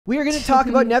We are going to talk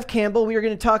about Neve Campbell. We are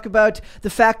going to talk about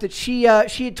the fact that she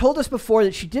had told us before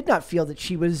that she did not feel that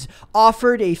she was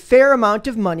offered a fair amount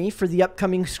of money for the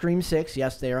upcoming Scream 6.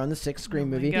 Yes, they are on the 6th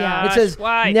Scream movie. Gosh, it says,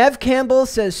 why? Neve Campbell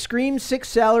says Scream 6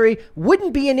 salary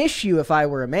wouldn't be an issue if I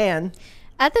were a man.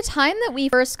 At the time that we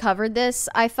first covered this,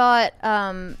 I thought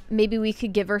maybe we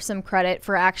could give her some credit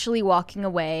for actually walking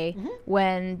away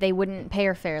when they wouldn't pay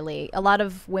her fairly. A lot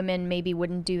of women maybe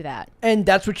wouldn't do that. And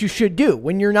that's what you should do.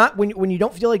 When you're not, when you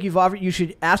don't feel like you've offered, you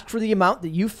should ask for the amount that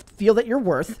you feel that you're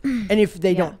worth. And if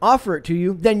they don't offer it to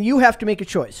you, then you have to make a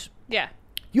choice. Yeah.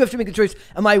 You have to make a choice.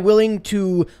 Am I willing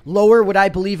to lower what I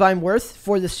believe I'm worth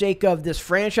for the sake of this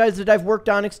franchise that I've worked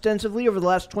on extensively over the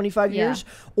last 25 years?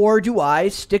 Or do I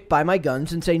stick by my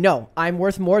guns and say, no, I'm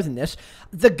worth more than this?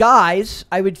 The guys,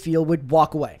 I would feel, would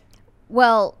walk away.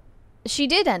 Well, she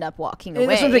did end up walking away.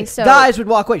 That's what I'm saying. So Guys would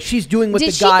walk away. She's doing what the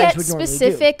guys would normally do. Did she get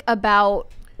specific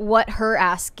about what her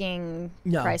asking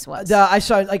price was? I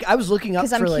saw, like, I was looking up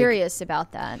for, because I'm curious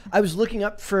about that. I was looking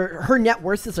up for her net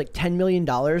worth is like $10 million.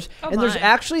 And there's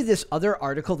actually this other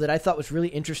article that I thought was really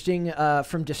interesting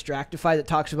from Distractify that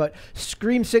talks about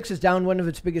Scream 6 is down one of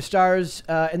its biggest stars.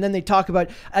 And then they talk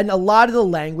about, and a lot of the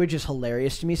language is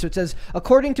hilarious to me. So it says,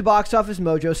 according to Box Office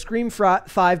Mojo, Scream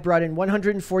 5 brought in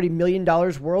 $140 million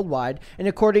worldwide. And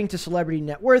according to Celebrity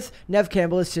Net Worth, Neve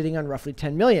Campbell is sitting on roughly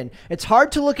 $10 million. It's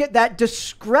hard to look at that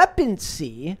discrepancy.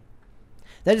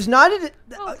 That is not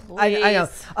I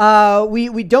know.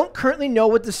 We don't currently know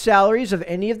what the salaries of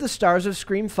any of the stars of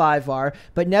Scream 5 are,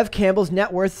 but Neve Campbell's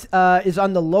net worth is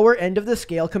on the lower end of the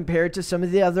scale compared to some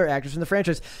of the other actors in the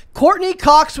franchise. Courtney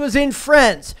Cox was in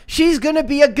Friends. She's going to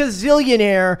be a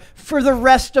gazillionaire for the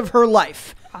rest of her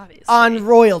life. Obviously. On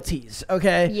royalties,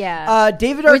 okay? Yeah.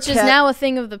 David Arquette, which is now a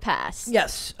thing of the past.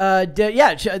 Yes. That's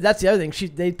the other thing.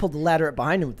 They pulled the ladder up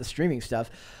behind him with the streaming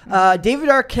stuff. David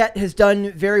Arquette has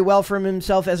done very well for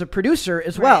himself as a producer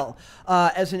as well,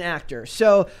 as an actor.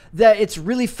 So that it's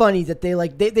really funny that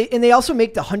they also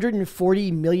make the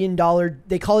 $140 million,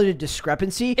 they call it a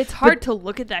discrepancy. It's hard to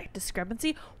look at that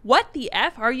discrepancy. What the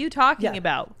F are you talking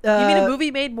about? You mean a movie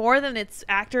made more than its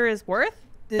actor is worth?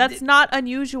 That's not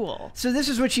unusual. So this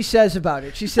is what she says about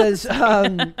it. She says,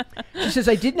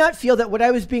 I did not feel that what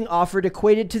I was being offered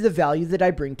equated to the value that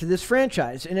I bring to this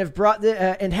franchise and have brought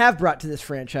to this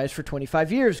franchise for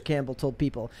 25 years, Campbell told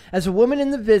People. As a woman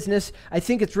in the business, I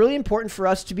think it's really important for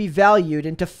us to be valued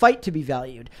and to fight to be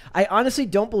valued. I honestly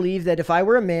don't believe that if I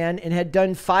were a man and had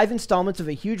done 5 installments of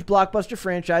a huge blockbuster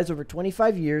franchise over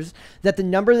 25 years, that the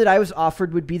number that I was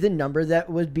offered would be the number that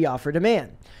would be offered a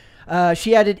man.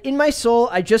 She added, in my soul,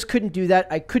 I just couldn't do that.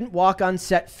 I couldn't walk on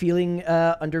set feeling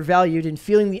undervalued and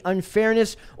feeling the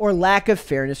unfairness or lack of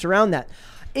fairness around that.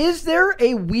 Is there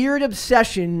a weird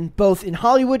obsession, both in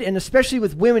Hollywood and especially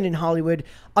with women in Hollywood,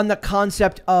 on the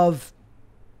concept of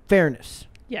fairness?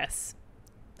 Yes,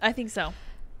 I think so.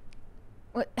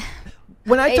 What?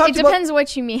 It depends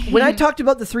what you mean. When I talked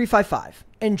about the 355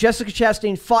 and Jessica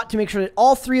Chastain fought to make sure that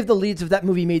all 3 of the leads of that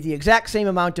movie made the exact same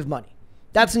amount of money.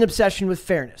 That's an obsession with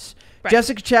fairness. Right.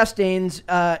 Jessica Chastain's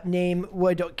name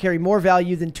would carry more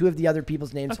value than 2 of the other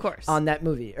people's names on that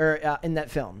movie or in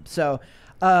that film. So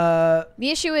the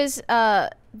issue is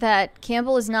that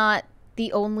Campbell is not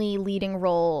the only leading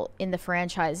role in the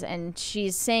franchise, and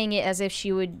she's saying it as if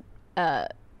she would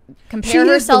compare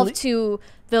herself to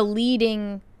the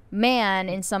leading man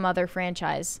in some other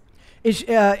franchise. She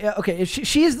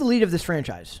is the lead of this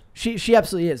franchise. She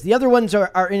absolutely is. The other ones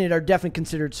are in it are definitely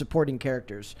considered supporting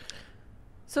characters.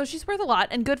 So she's worth a lot,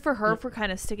 and good for her for kind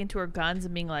of sticking to her guns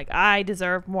and being like, I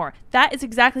deserve more. That is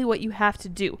exactly what you have to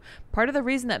do. Part of the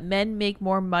reason that men make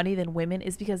more money than women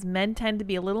is because men tend to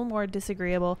be a little more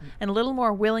disagreeable and a little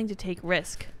more willing to take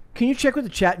risk. Can you check with the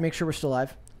chat and make sure we're still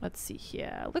live? Let's see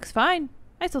here. Looks fine.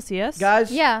 I still see us. Guys?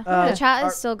 Yeah, the chat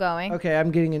is still going. Okay,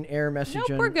 I'm getting an error message.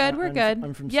 Nope, we're good. We're good.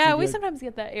 I'm from yeah, Studio. we sometimes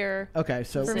get that error. Okay,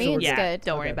 so for me, it's good.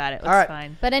 Don't worry about it. It's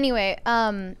fine. But anyway,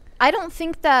 I don't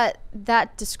think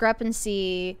that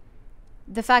discrepancy,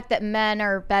 the fact that men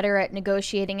are better at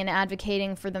negotiating and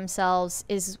advocating for themselves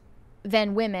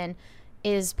than women,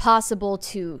 is possible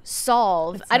to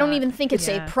solve. I don't even think it's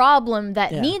a problem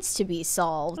that needs to be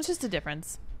solved. It's just a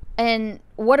difference. And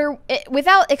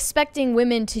without expecting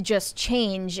women to just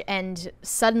change and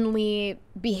suddenly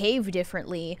behave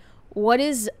differently, what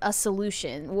is a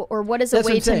solution, or what is a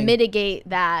way to mitigate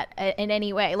that in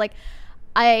any way? Like,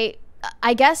 I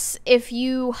guess if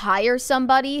you hire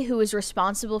somebody who is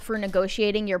responsible for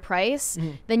negotiating your price,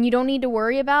 then you don't need to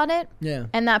worry about it. Yeah.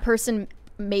 And that person,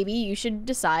 maybe you should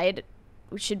decide,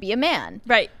 should be a man.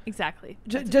 Right. Exactly.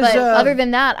 But other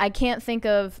than that, I can't think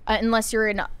of, unless you're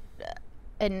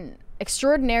an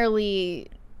extraordinarily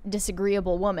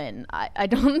disagreeable woman. I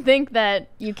don't think that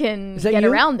you can get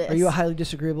you? around this. Are you a highly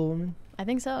disagreeable woman? I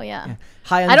think so, yeah.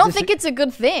 High on I don't think it's a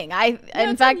good thing.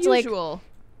 In fact, unusual. Like,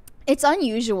 it's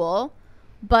unusual,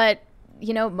 but,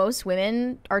 you know, most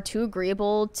women are too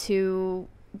agreeable to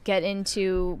get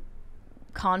into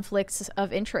conflicts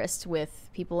of interest with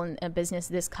people in a business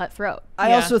this cutthroat.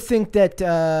 I also think that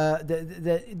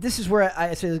this is where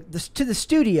I say this to the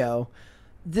studio.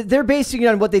 They're basing it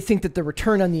on what they think that the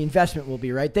return on the investment will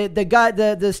be, right?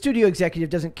 The studio executive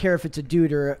doesn't care if it's a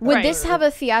dude or... Would this have a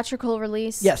theatrical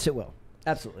release? Yes, it will.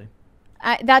 Absolutely.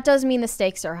 That does mean the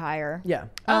stakes are higher. Yeah.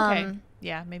 Okay.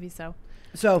 Yeah, maybe so.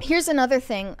 So here's another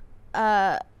thing.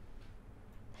 I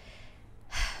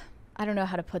don't know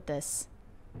how to put this.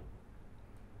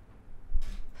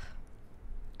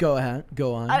 Go ahead.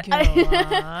 Go on. Go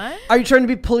on. Are you trying to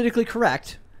be politically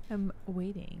correct? I'm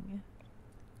waiting.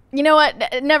 You know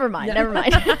what? Never mind. Never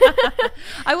mind.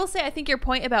 I will say, I think your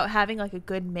point about having like a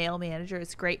good male manager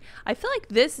is great. I feel like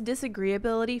this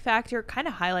disagreeability factor kind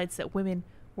of highlights that women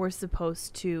were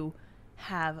supposed to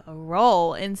have a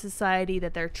role in society,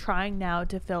 that they're trying now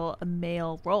to fill a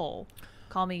male role.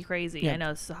 Call me crazy. I know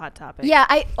this is a hot topic.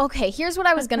 Yeah. Okay. Here's what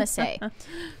I was gonna say.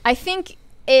 I think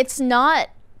it's not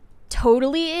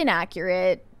totally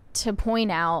inaccurate to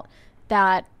point out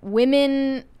that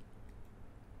women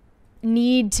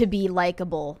need to be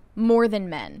likable more than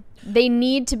men. They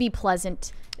need to be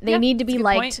pleasant. They need to be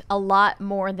liked a lot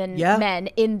more than men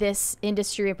in this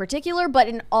industry in particular, but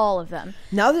in all of them.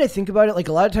 Now that I think about it, like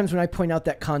a lot of times when I point out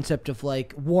that concept of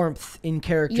like warmth in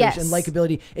characters and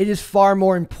likability, it is far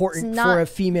more important for a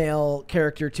female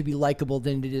character to be likable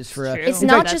than it is for a... It's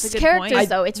not just characters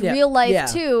though, it's real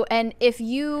life too. And if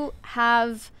you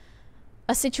have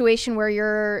a situation where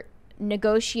you're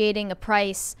negotiating a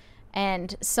price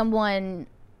and someone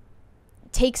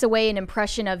takes away an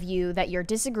impression of you that you're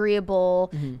disagreeable,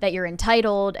 that you're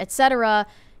entitled, etc.,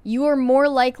 you are more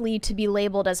likely to be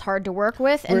labeled as hard to work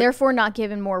with and therefore not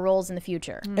given more roles in the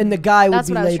future. And the guy would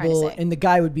be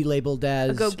labeled, as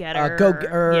a go-getter.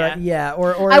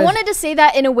 Or I wanted to say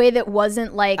that in a way that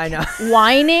wasn't like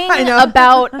whining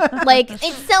about like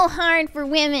it's so hard for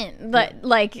women, but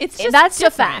like that's the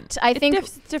fact. I think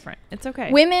it's different. It's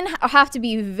okay. Women have to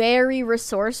be very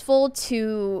resourceful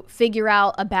to figure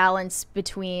out a balance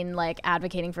between like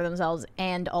advocating for themselves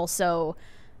and also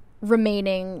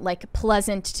remaining like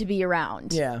pleasant to be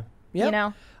around. Yeah. You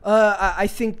know? I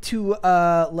think too,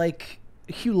 like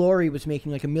Hugh Laurie was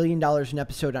making like $1 million an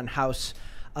episode on House.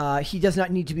 He does not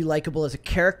need to be likable as a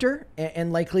character,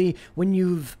 and likely when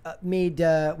you've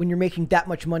when you're making that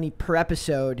much money per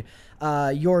episode,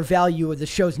 your value of the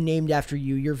show's named after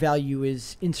you. Your value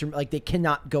is like they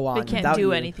cannot go on. They can't without do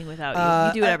you. anything without you.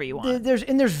 You do whatever you want.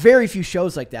 There's very few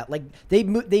shows like that. Like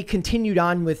they continued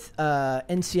on with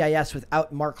NCIS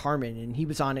without Mark Harmon, and he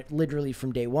was on it literally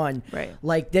from day one. Right.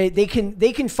 Like they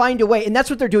can find a way, and that's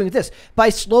what they're doing with this by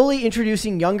slowly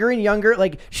introducing younger and younger.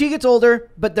 Like she gets older,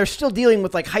 but they're still dealing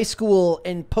with like high school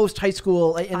and post high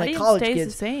school and like college stays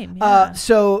kids. The same. Yeah.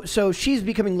 So she's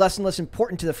becoming less and less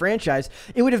important to the franchise.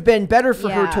 It would have been better for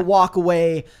her to walk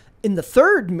away in the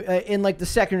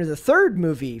second or the third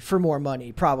movie for more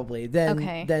money probably than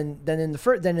in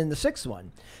the sixth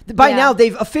one. By now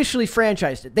they've officially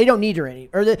franchised it. They don't need her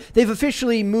they've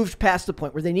officially moved past the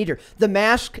point where they need her. The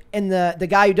Mask and the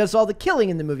guy who does all the killing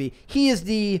in the movie, he's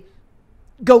the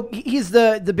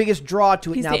biggest draw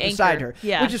to it now beside her.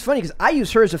 Yeah. Which is funny because I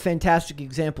use her as a fantastic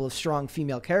example of strong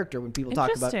female character when people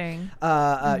talk about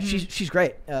she's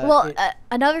great.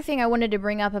 Another thing I wanted to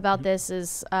bring up about this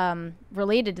is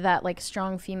related to that like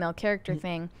strong female character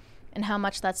thing and how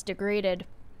much that's degraded,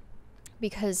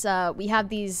 because we have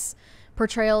these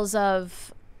portrayals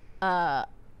of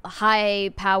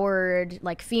high-powered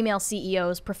like female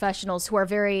CEOs, professionals who are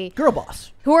very girl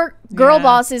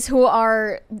bosses, who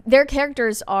are their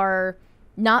characters are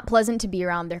not pleasant to be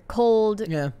around. They're cold.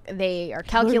 Yeah. They are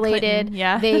calculated.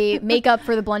 Yeah. They make up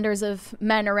for the blunders of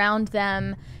men around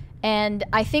them, and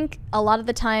I think a lot of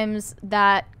the times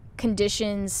that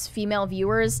conditions female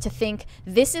viewers to think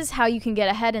this is how you can get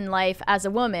ahead in life as a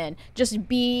woman. Just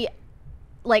be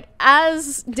like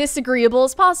as disagreeable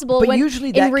as possible. But usually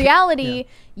in reality,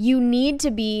 you need to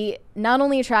be not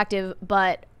only attractive,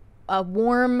 but a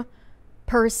warm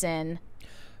person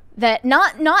that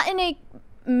not in a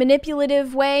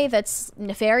manipulative way that's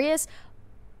nefarious,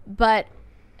 but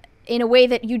in a way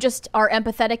that you just are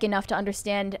empathetic enough to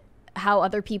understand how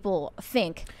other people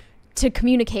think, to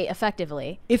communicate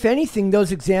effectively. If anything,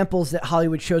 those examples that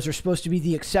Hollywood shows are supposed to be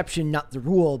the exception, not the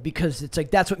rule, because it's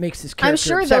like that's what makes this character. I'm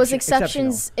sure those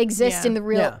exceptions exist in the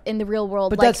real world.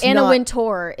 But like Anna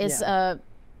Wintour is a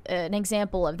an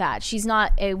example of that. She's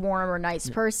not a warm or nice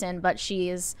person, but she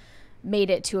has made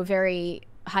it to a very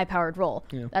high-powered role.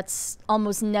 Yeah. That's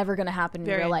almost never going to happen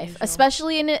in real life,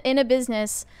 especially in a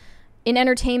business, in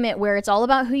entertainment, where it's all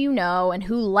about who you know and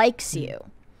who likes you.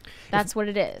 That's what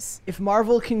it is. If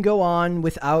Marvel can go on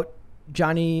without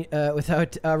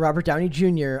Robert Downey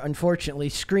Jr., unfortunately,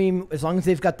 Scream, as long as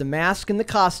they've got the mask and the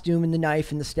costume and the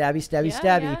knife and the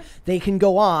stabby, they can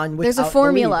go on without. There's a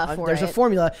formula for it. There's a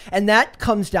formula, and that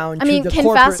comes down to the can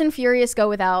Fast and Furious go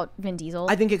without Vin Diesel?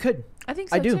 I think it could. I think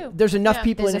so, too. There's enough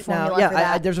people in it now.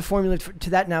 Yeah, there's a formula to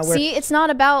that now. Where, see, it's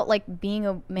not about like being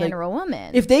a man or a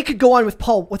woman. If they could go on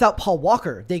without Paul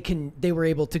Walker, they were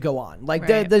able to go on. Like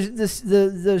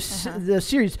the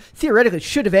series theoretically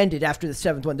should have ended after the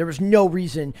 7th one. There was no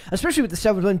reason, especially with the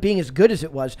 7th one being as good as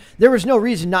it was, there was no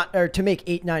reason not to make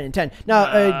 8, 9, and 10.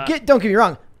 Now, don't get me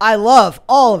wrong. I love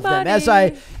all of them, as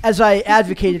I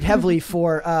advocated heavily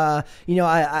for. I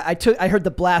heard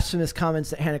the blasphemous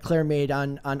comments that Hannah Claire made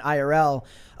on IRL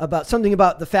about something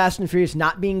about the Fast and Furious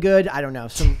not being good. I don't know,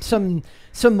 some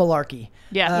malarkey.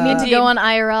 Yeah, you need to go on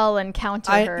IRL and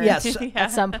counter her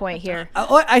at some point here.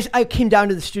 I came down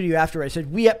to the studio after. I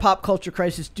said, we at Pop Culture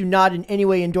Crisis do not in any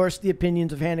way endorse the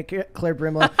opinions of Hannah Claire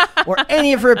Brimlow or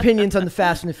any of her opinions on the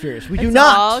Fast and the Furious. We do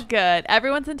not. All good.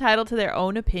 Everyone's entitled to their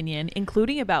own opinion,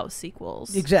 including about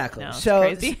sequels. Exactly. No, so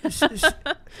crazy.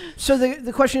 So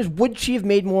the question is, would she have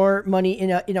made more money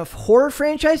in a horror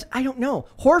franchise? I don't know.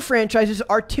 Horror franchises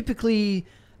are typically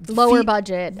lower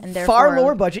budget and therefore far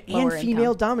lower budget lower and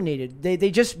female dominated.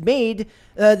 They just made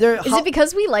their. Is it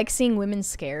because we like seeing women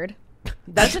scared?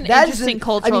 That's an interesting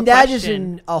cultural question. That is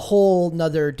in a whole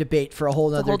nother debate for a whole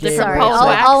nother day. Sorry,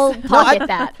 I'll pocket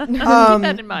that. Keep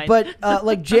that in mind. But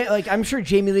I'm sure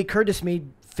Jamie Lee Curtis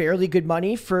made fairly good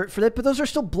money for that, but those are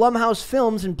still Blumhouse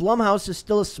films, and Blumhouse is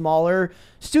still a smaller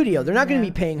studio. They're not going to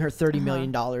be paying her $30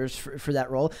 million for that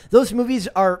role. Those movies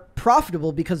are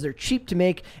profitable because they're cheap to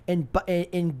make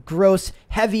and gross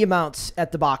heavy amounts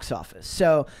at the box office.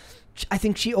 So I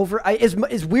think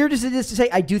as weird as it is to say,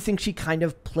 I do think she kind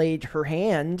of played her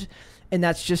hand, and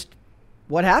that's just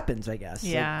what happens, I guess.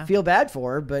 Yeah. I feel bad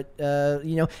for her, but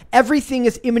everything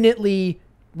is imminently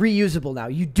reusable now.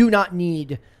 You do not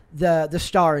need the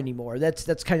star anymore.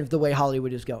 That's kind of the way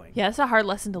Hollywood is going. Yeah, it's a hard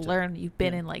lesson to learn. You've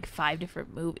been in like 5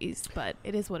 different movies, but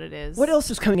it is what it is. What else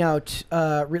is coming out?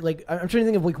 I'm trying to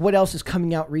think of like what else is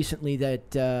coming out recently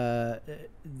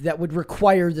that would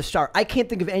require the star. I can't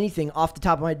think of anything off the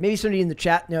top of my head. Maybe somebody in the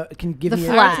chat can give me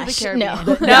Flash.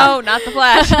 No, not the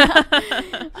Flash.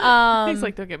 He's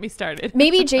like, don't get me started.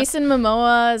 Maybe Jason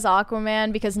Momoa as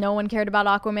Aquaman because no one cared about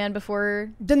Aquaman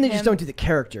before. Then they just don't do the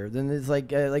character. Then it's like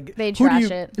they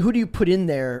trash it. Who do you put in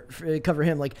there to cover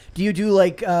him? Like, do you do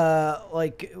I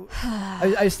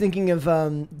was thinking of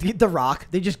The Rock.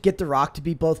 They just get The Rock to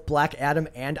be both Black Adam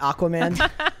and Aquaman.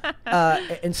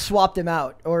 And swap them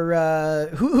out. Or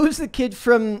who's the kid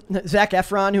from Zac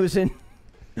Efron who was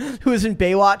in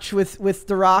Baywatch with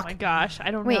The Rock? Oh my gosh,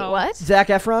 I don't know. Wait, what? Zac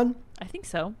Efron? I think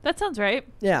so. That sounds right.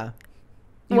 Yeah.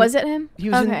 Was it him? He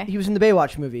was in the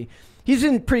Baywatch movie. He's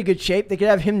in pretty good shape. They could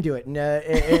have him do it. And,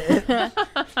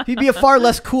 he'd be a far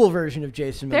less cool version of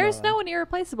Jason Momoa. There's no one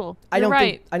irreplaceable. I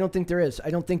don't think there is.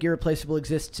 I don't think irreplaceable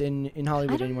exists in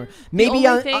Hollywood anymore. Maybe the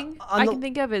only thing I can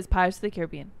think of is Pirates of the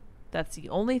Caribbean. That's the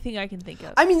only thing I can think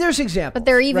of. I mean, there's examples. But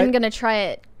they're even going to try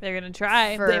it. They're going to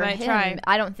try. They might try.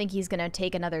 I don't think he's going to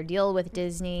take another deal with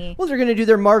Disney. Well, they're going to do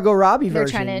their Margot Robbie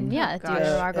version. They're trying to, do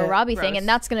their Margot Robbie thing, and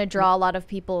that's going to draw a lot of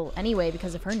people anyway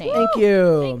because of her name. Thank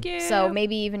you. Thank you. So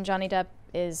maybe even Johnny Depp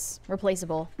is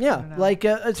replaceable. Yeah,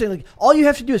 I'd say all you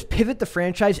have to do is pivot the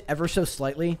franchise ever so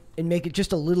slightly and make it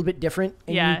just a little bit different,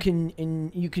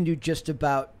 and you can do just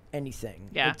about anything.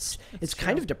 Yeah, it's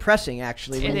kind of depressing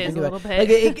actually. It is a little bit. Like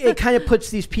it kind of puts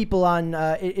these people on.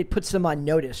 It puts them on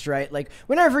notice, right? Like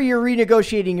whenever you're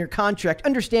renegotiating your contract,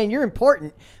 understand you're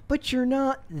important, but you're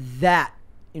not that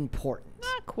important.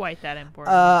 Not quite that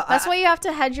important. That's why you have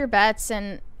to hedge your bets.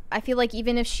 And I feel like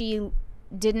even if she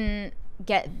didn't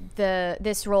get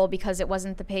this role because it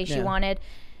wasn't the pay she wanted,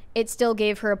 it still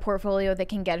gave her a portfolio that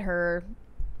can get her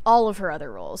all of her other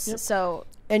roles. Yep. So.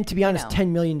 And to be honest, $10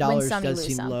 million does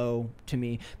seem low to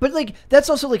me. But like that's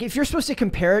also like if you're supposed to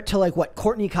compare it to like what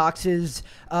Courtney Cox's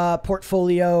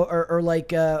portfolio or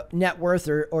like net worth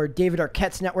or David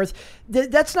Arquette's net worth,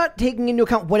 that's not taking into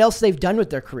account what else they've done with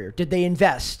their career. Did they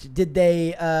invest? Did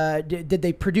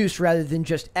they produce rather than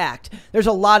just act? There's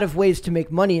a lot of ways to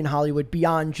make money in Hollywood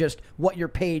beyond just what you're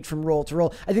paid from role to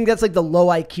role. I think that's like the low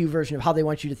IQ version of how they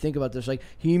want you to think about this. Like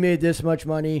he made this much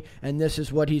money and this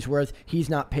is what he's worth. He's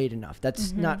not paid enough.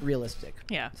 That's not realistic.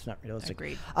 Yeah. It's not realistic.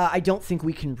 Agreed. I don't think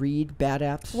we can read bad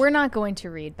apps. We're not going to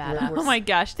read bad apps. Oh my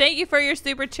gosh. Thank you for your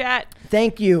super chat.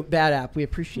 Thank you, bad app. We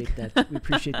appreciate that. We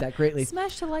appreciate that greatly.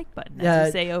 Smash the like button, as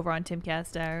we say over on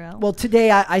Timcast IRL. Well,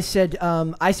 today I said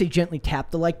I say gently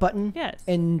tap the like button. Yes.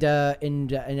 And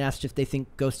asked if they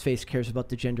think Ghostface cares about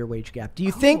the gender wage gap. Do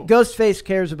you think Ghostface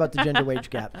cares about the gender wage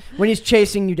gap when he's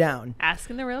chasing you down?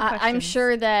 Asking the real questions. I'm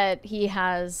sure that he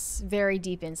has very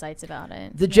deep insights about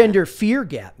it. The gender fear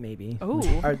gap, maybe. Oh,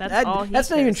 that's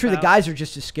not even true. The guys are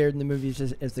just as scared in the movies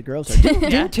as the girls are.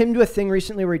 Didn't Tim do a thing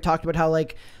recently where he talked about how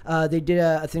like they did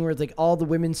a thing where like all the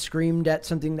women screamed at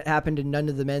something that happened and none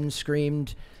of the men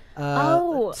screamed?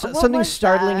 Something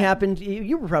startling happened.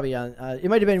 You were probably on. It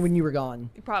might have been when you were gone.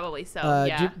 Probably so.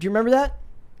 Do you remember that?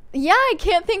 Yeah, I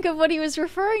can't think of what he was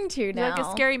referring to now. Like a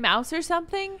scary mouse or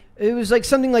something? It was like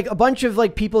something like a bunch of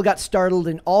like people got startled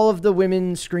and all of the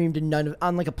women screamed and none of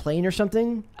on like a plane or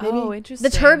something. Maybe? Oh, interesting.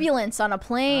 The turbulence on a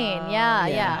plane.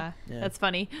 Yeah. That's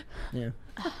funny. Yeah.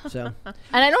 So. And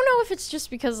I don't know if it's just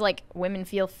because like women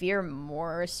feel fear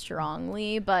more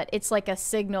strongly, but it's like a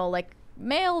signal like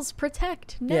males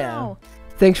protect now. Yeah.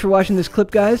 Thanks for watching this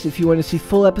clip, guys. If you want to see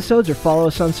full episodes or follow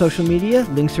us on social media,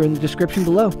 links are in the description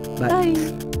below.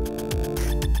 Bye.